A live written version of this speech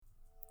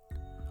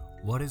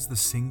What is the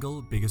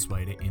single biggest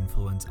way to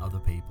influence other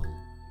people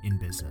in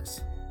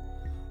business?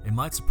 It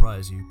might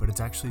surprise you, but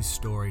it's actually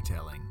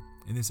storytelling.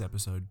 In this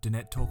episode,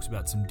 Danette talks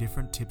about some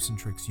different tips and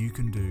tricks you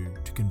can do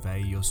to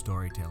convey your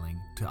storytelling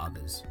to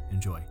others.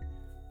 Enjoy.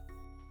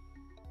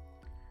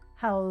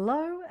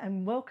 Hello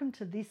and welcome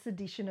to this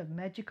edition of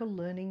Magical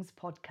Learnings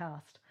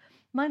podcast.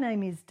 My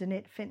name is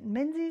Danette Fenton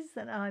Menzies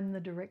and I'm the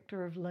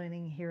Director of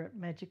Learning here at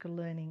Magical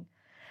Learning.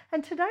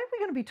 And today we're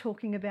going to be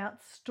talking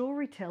about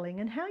storytelling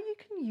and how you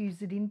can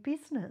use it in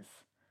business.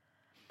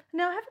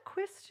 Now I have a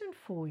question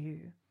for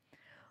you.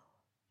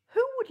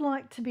 Who would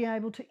like to be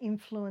able to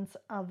influence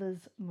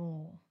others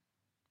more?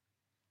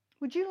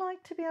 Would you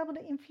like to be able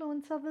to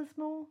influence others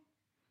more?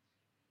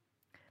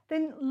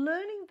 Then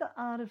learning the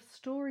art of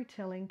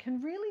storytelling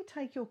can really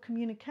take your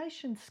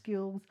communication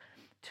skills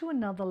to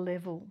another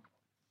level.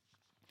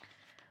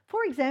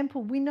 For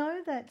example, we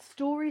know that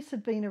stories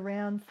have been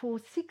around for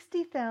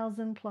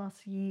 60,000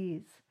 plus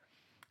years.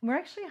 We're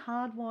actually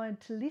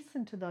hardwired to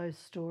listen to those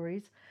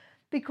stories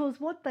because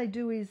what they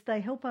do is they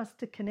help us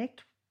to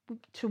connect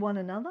to one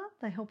another.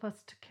 They help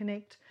us to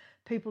connect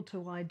people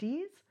to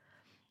ideas.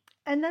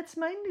 And that's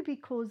mainly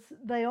because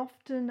they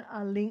often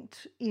are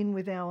linked in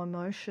with our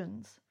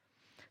emotions.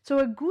 So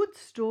a good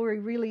story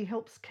really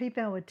helps keep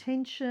our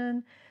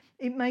attention.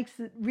 It makes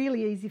it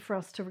really easy for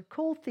us to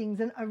recall things,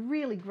 and a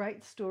really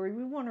great story,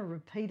 we want to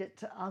repeat it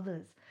to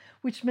others,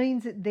 which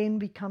means it then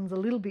becomes a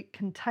little bit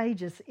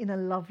contagious in a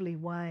lovely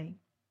way.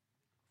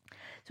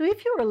 So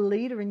if you're a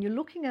leader and you're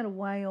looking at a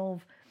way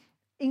of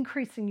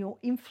increasing your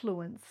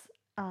influence,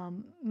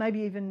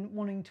 maybe even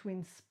wanting to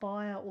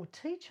inspire or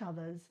teach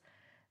others,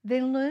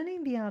 then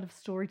learning the art of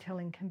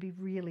storytelling can be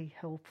really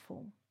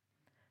helpful.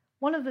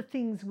 One of the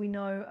things we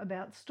know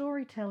about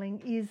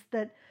storytelling is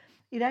that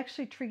it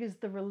actually triggers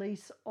the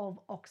release of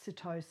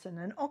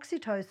oxytocin. And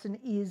oxytocin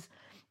is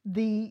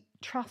the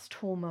trust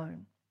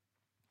hormone.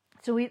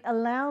 So it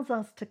allows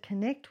us to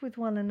connect with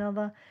one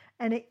another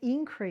and it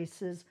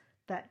increases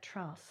that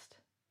trust.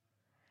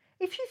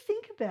 If you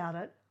think about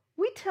it,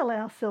 we tell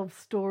ourselves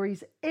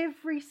stories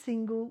every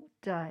single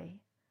day.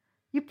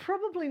 You're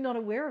probably not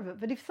aware of it,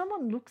 but if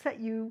someone looks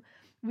at you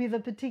with a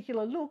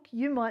particular look,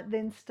 you might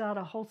then start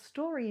a whole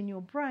story in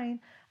your brain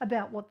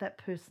about what that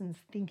person's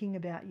thinking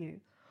about you.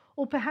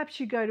 Or perhaps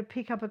you go to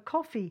pick up a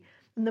coffee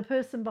and the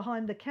person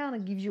behind the counter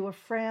gives you a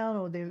frown,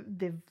 or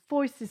their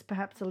voice is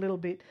perhaps a little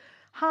bit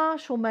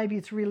harsh, or maybe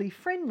it's really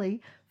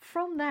friendly.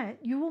 From that,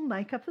 you will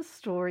make up a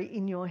story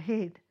in your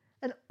head.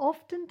 And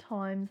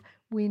oftentimes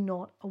we're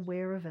not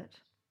aware of it.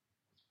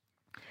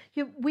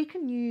 We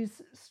can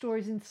use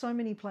stories in so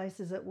many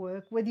places at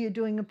work, whether you're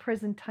doing a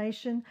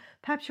presentation,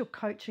 perhaps you're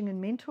coaching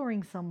and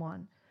mentoring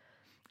someone.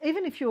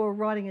 Even if you're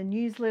writing a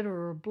newsletter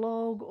or a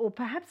blog, or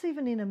perhaps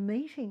even in a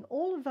meeting,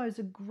 all of those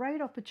are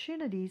great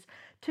opportunities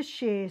to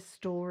share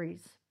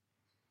stories.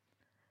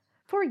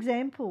 For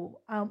example,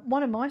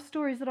 one of my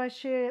stories that I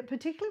share,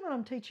 particularly when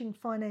I'm teaching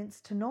finance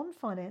to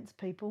non-finance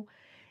people,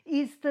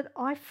 is that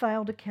I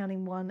failed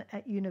Accounting 1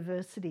 at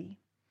university.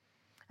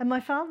 And my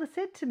father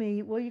said to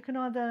me, well, you can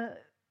either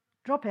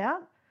drop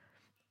out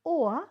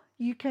or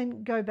you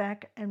can go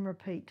back and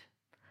repeat.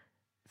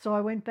 So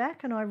I went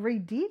back and I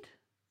redid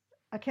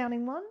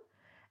Accounting 1.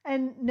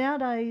 And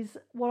nowadays,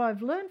 what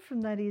I've learned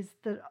from that is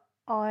that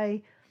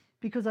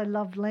because I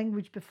love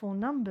language before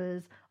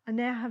numbers, I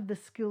now have the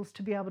skills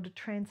to be able to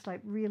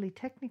translate really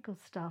technical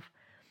stuff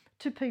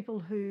to people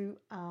who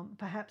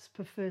perhaps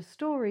prefer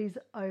stories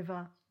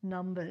over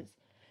numbers.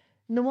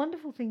 And the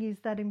wonderful thing is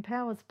that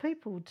empowers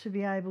people to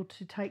be able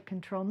to take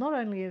control not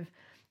only of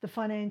the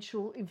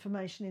financial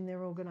information in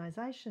their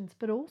organisations,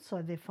 but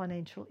also their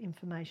financial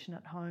information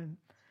at home.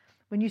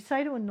 When you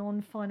say to a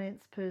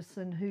non-finance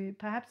person who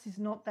perhaps is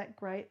not that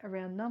great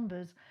around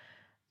numbers,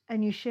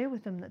 and you share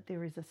with them that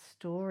there is a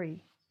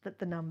story that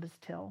the numbers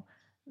tell,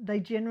 they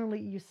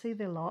generally, you see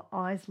their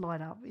eyes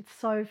light up. It's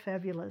so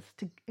fabulous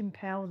to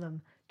empower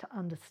them to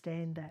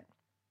understand that.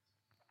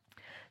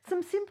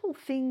 Some simple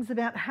things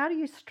about how do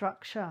you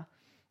structure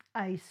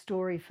a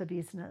story for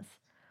business.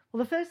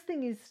 Well, the first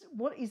thing is,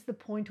 what is the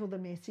point or the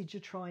message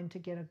you're trying to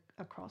get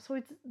across? So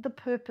it's the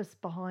purpose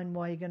behind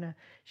why you're going to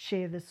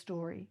share the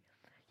story.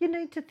 You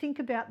need to think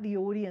about the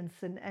audience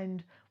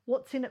and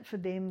what's in it for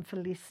them for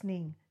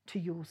listening to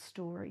your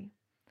story.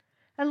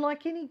 And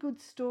like any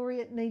good story,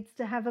 it needs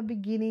to have a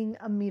beginning,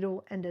 a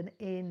middle, and an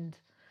end.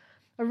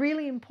 A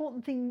really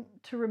important thing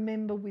to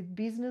remember with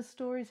business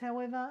stories,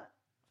 however,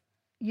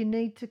 you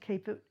need to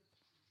keep it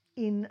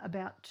in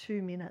about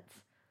 2 minutes.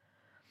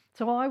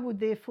 So I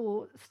would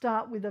therefore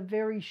start with a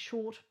very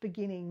short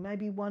beginning,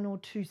 maybe 1 or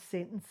 2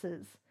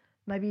 sentences,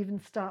 maybe even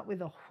start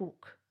with a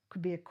hook.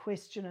 Could be a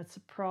question, a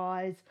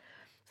surprise,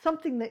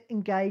 something that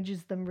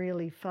engages them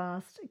really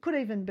fast. It could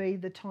even be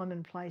the time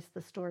and place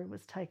the story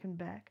was taken.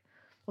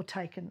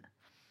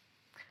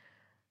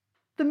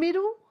 The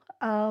middle,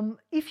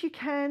 if you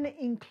can,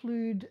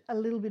 include a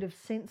little bit of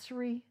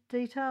sensory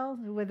detail,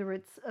 whether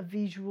it's a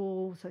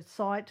visual, so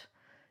sight,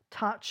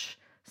 touch,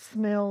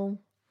 smell,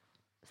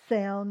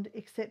 sound,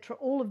 etc.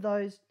 All of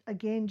those,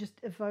 again, just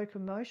evoke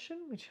emotion,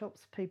 which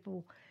helps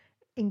people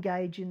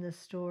engage in the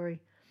story.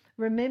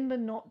 Remember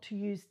not to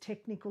use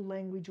technical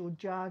language or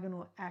jargon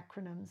or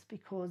acronyms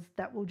because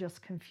that will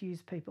just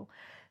confuse people.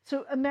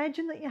 So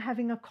imagine that you're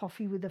having a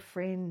coffee with a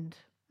friend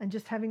and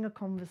just having a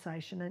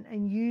conversation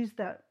and use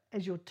that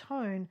as your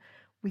tone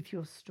with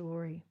your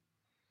story.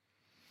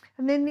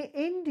 And then the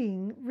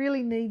ending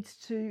really needs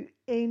to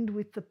end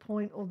with the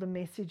point or the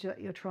message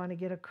that you're trying to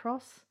get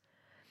across.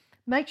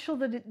 Make sure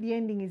that the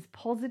ending is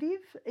positive.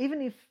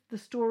 Even if the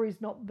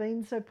story's not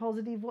been so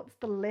positive, what's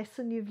the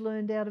lesson you've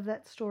learned out of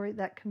that story?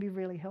 That can be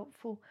really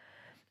helpful.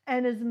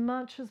 And as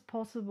much as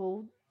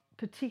possible,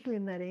 particularly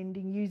in that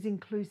ending, use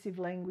inclusive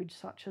language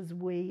such as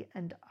we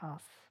and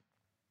us.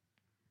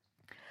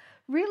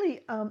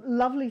 Really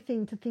lovely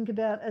thing to think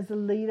about as a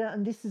leader,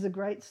 and this is a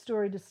great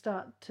story to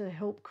start to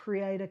help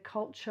create a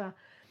culture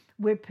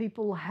where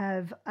people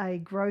have a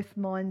growth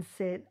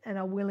mindset and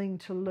are willing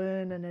to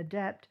learn and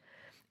adapt,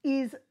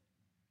 is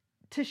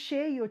to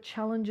share your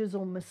challenges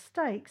or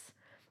mistakes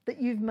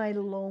that you've made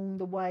along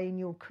the way in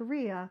your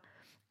career,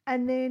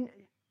 and then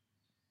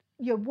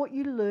what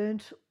you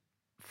learned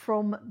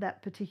from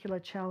that particular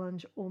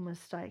challenge or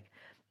mistake.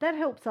 That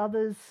helps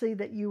others see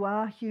that you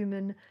are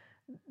human,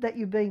 that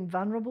you're being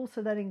vulnerable,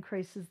 so that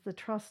increases the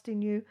trust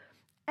in you.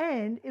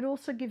 And it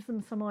also gives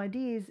them some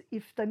ideas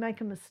if they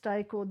make a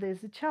mistake or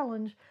there's a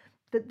challenge,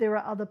 that there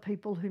are other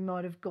people who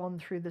might have gone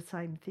through the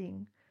same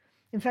thing.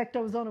 In fact,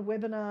 I was on a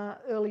webinar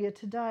earlier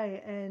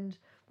today and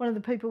one of the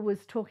people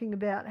was talking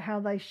about how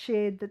they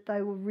shared that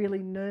they were really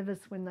nervous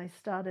when they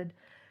started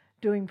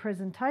doing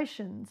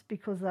presentations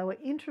because they were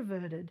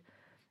introverted.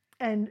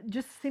 And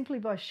just simply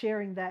by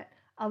sharing that,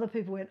 other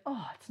people went,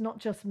 oh, it's not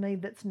just me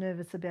that's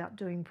nervous about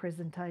doing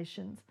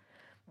presentations.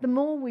 The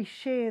more we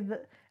share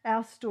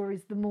our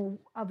stories, the more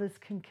others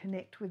can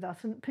connect with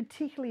us. And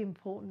particularly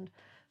important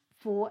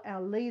for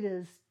our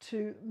leaders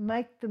to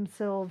make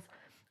themselves,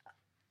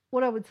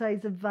 what I would say,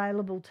 is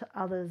available to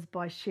others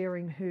by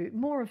sharing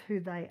more of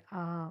who they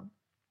are.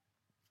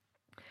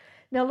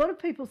 Now, a lot of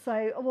people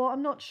say, well,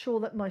 I'm not sure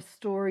that my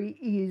story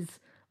is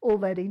all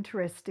that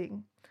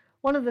interesting.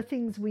 One of the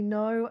things we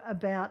know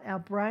about our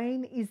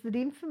brain is that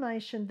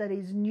information that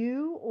is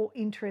new or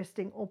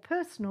interesting or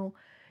personal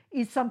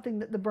is something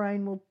that the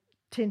brain will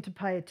tend to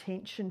pay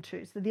attention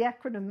to. So the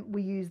acronym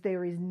we use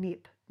there is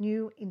NIP,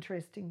 new,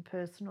 interesting,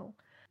 personal.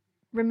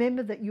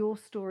 Remember that your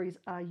stories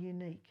are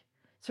unique.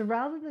 So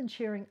rather than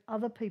sharing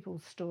other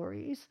people's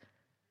stories,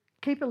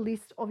 keep a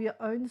list of your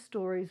own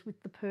stories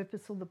with the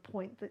purpose or the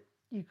point that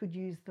you could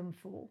use them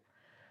for.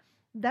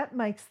 That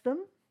makes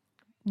them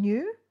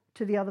new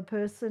to the other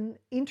person,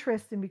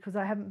 interesting because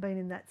I haven't been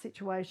in that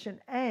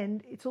situation,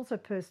 and it's also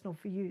personal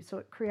for you, so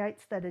it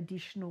creates that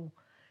additional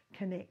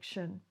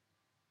connection.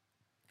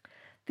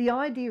 The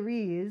idea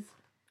is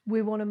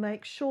we want to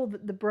make sure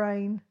that the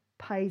brain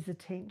pays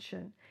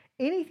attention.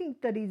 Anything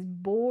that is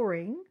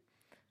boring,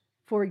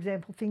 for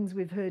example, things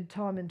we've heard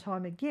time and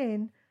time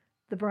again,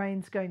 the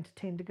brain's going to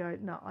tend to go,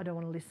 no, I don't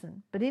want to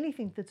listen. But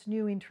anything that's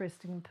new,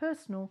 interesting and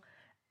personal,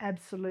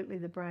 absolutely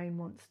the brain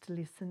wants to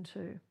listen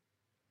to.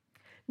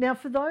 Now,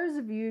 for those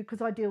of you,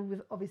 because I deal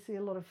with obviously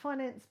a lot of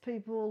finance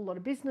people, a lot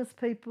of business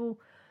people,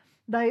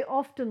 they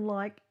often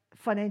like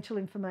financial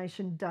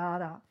information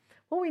data.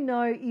 What we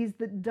know is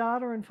that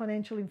data and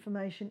financial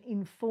information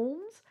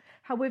informs,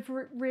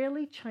 however, it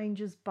rarely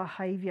changes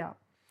behaviour.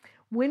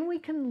 When we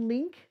can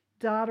link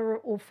data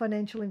or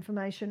financial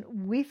information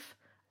with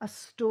a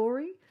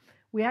story,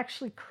 we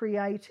actually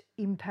create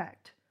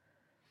impact.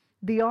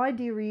 The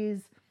idea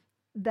is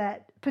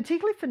that,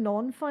 particularly for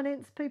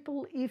non-finance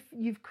people, if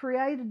you've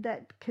created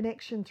that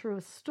connection through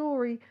a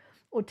story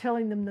or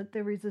telling them that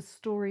there is a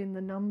story in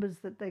the numbers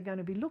that they're going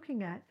to be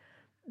looking at,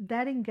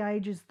 that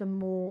engages them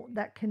more.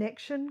 That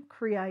connection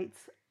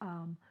creates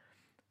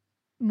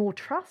more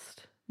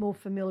trust, more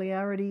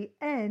familiarity,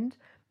 and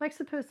makes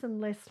the person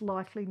less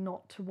likely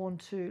not to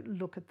want to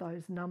look at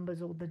those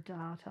numbers or the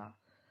data.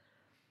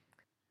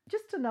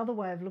 Just another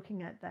way of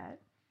looking at that.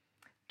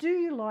 Do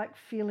you like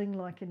feeling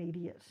like an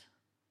idiot?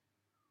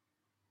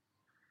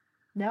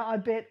 Now, I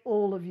bet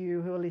all of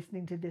you who are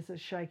listening to this are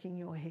shaking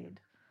your head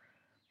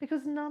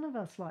because none of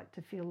us like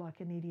to feel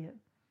like an idiot.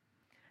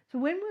 So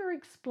when we're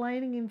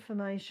explaining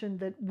information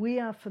that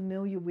we are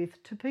familiar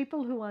with to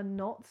people who are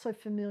not so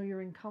familiar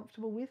and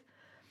comfortable with,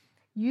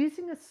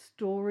 using a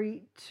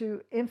story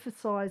to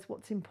emphasize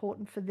what's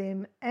important for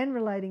them and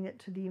relating it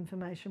to the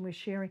information we're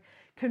sharing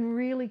can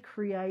really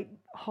create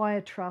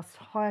higher trust,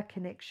 higher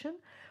connection,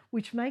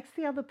 which makes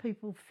the other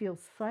people feel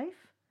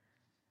safe,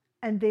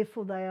 and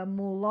therefore they are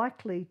more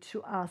likely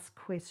to ask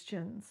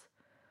questions.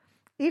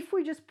 If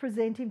we just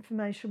present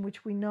information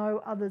which we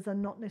know others are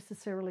not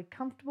necessarily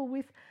comfortable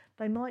with,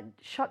 they might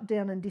shut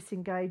down and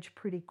disengage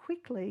pretty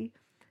quickly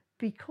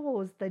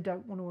because they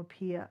don't want to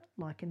appear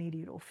like an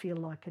idiot or feel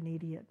like an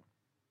idiot.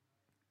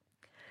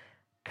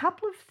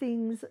 Couple of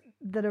things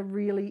that are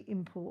really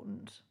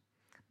important.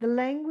 The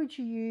language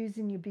you use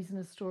in your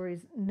business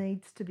stories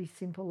needs to be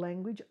simple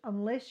language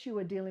unless you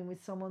are dealing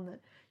with someone that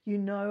you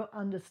know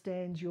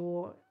understands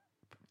your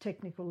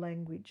technical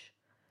language.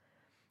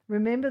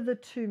 Remember the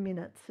 2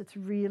 minutes. It's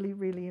really,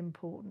 really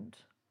important.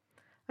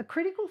 A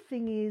critical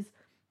thing is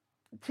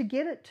to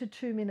get it to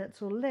 2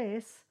 minutes or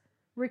less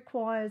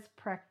requires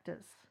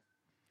practice.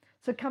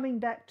 So coming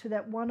back to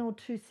that 1 or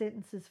 2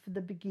 sentences for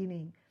the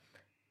beginning,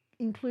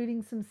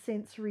 including some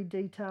sensory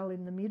detail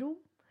in the middle,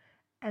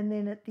 and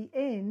then at the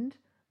end,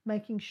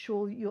 making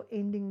sure that you're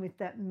ending with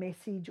that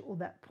message or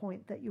that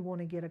point that you want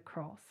to get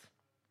across.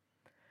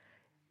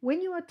 When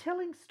you are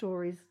telling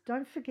stories,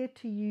 don't forget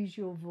to use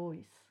your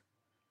voice.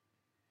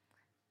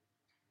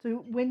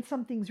 So when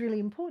something's really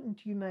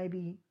important, you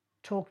maybe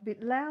talk a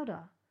bit louder.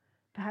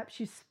 Perhaps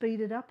you speed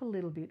it up a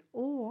little bit,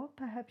 or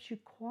perhaps you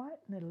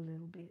quieten it a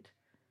little bit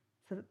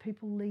so that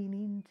people lean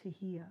in to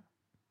hear.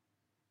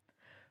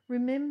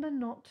 Remember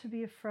not to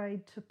be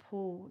afraid to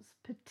pause,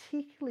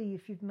 particularly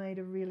if you've made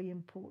a really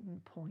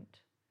important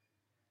point.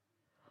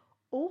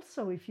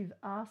 Also, if you've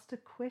asked a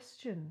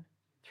question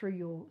through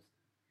your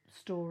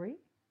story,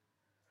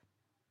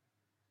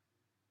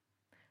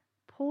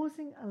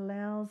 pausing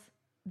allows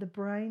the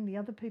brain, the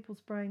other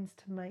people's brains,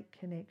 to make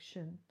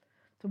connection.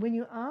 So when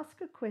you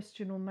ask a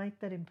question or make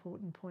that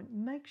important point,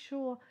 make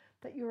sure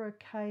that you're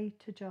okay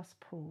to just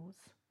pause.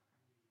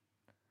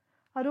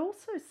 I'd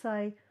also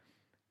say,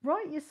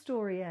 write your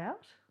story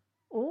out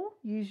or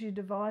use your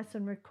device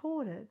and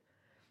record it,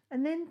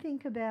 and then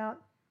think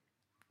about,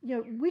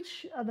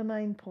 which are the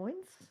main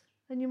points,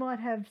 and you might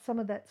have some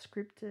of that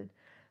scripted,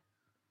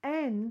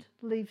 and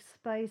leave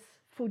space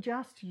for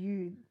just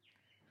you,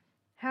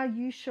 how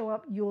you show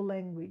up, your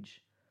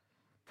language.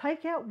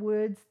 Take out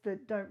words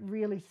that don't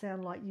really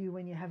sound like you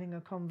when you're having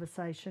a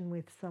conversation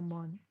with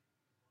someone.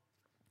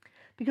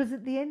 Because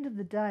at the end of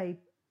the day,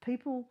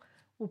 people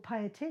will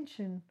pay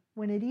attention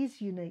when it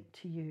is unique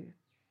to you.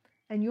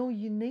 And your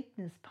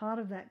uniqueness, part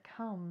of that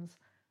comes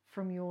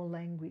from your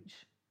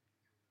language.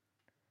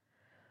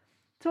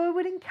 So I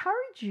would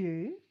encourage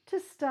you to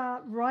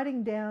start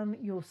writing down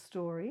your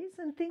stories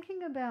and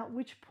thinking about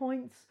which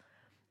points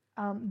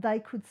they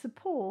could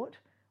support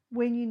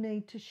when you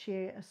need to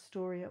share a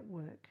story at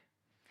work.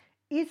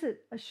 Is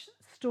it a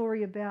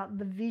story about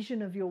the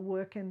vision of your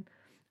work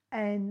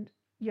and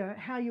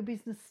how your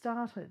business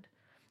started?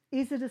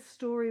 Is it a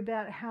story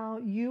about how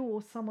you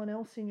or someone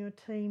else in your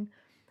team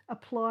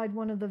applied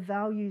one of the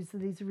values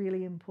that is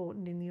really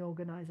important in the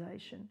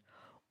organisation?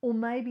 Or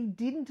maybe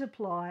didn't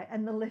apply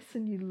and the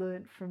lesson you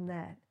learnt from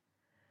that?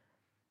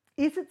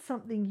 Is it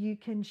something you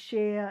can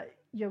share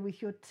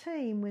with your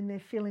team when they're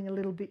feeling a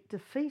little bit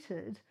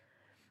defeated?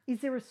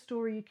 Is there a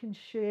story you can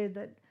share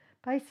that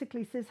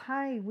basically says,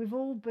 hey, we've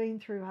all been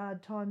through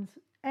hard times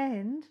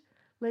and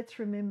let's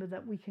remember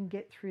that we can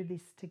get through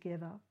this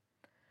together?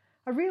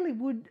 I really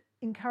would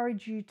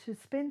encourage you to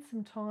spend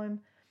some time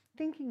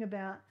thinking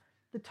about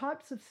the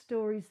types of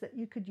stories that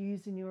you could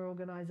use in your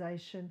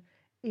organisation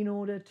in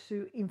order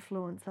to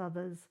influence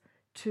others,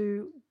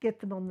 to get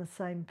them on the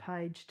same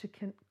page, to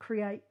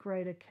create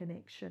greater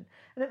connection.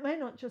 And it may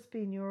not just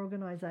be in your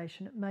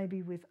organisation, it may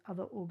be with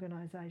other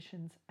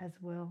organisations as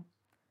well.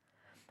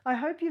 I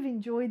hope you've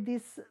enjoyed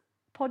this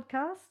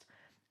podcast,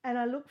 and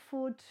I look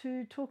forward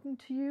to talking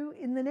to you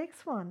in the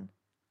next one.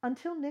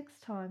 Until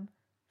next time,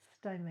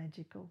 stay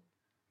magical.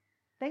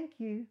 Thank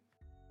you.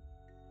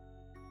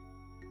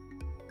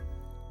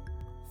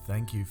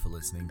 Thank you for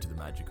listening to the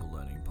Magical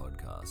Learning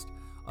Podcast.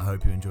 I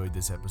hope you enjoyed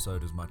this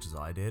episode as much as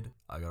I did.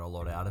 I got a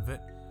lot out of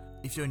it.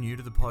 If you're new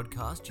to the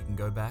podcast, you can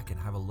go back and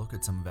have a look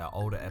at some of our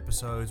older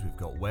episodes. We've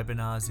got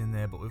webinars in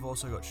there, but we've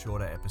also got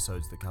shorter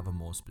episodes that cover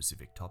more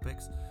specific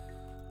topics.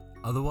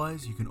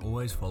 Otherwise, you can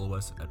always follow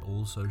us at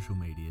all social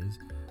medias.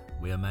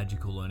 We are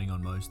Magical Learning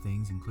on most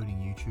things, including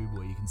YouTube,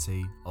 where you can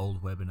see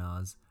old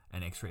webinars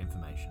and extra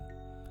information.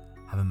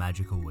 Have a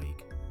magical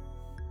week.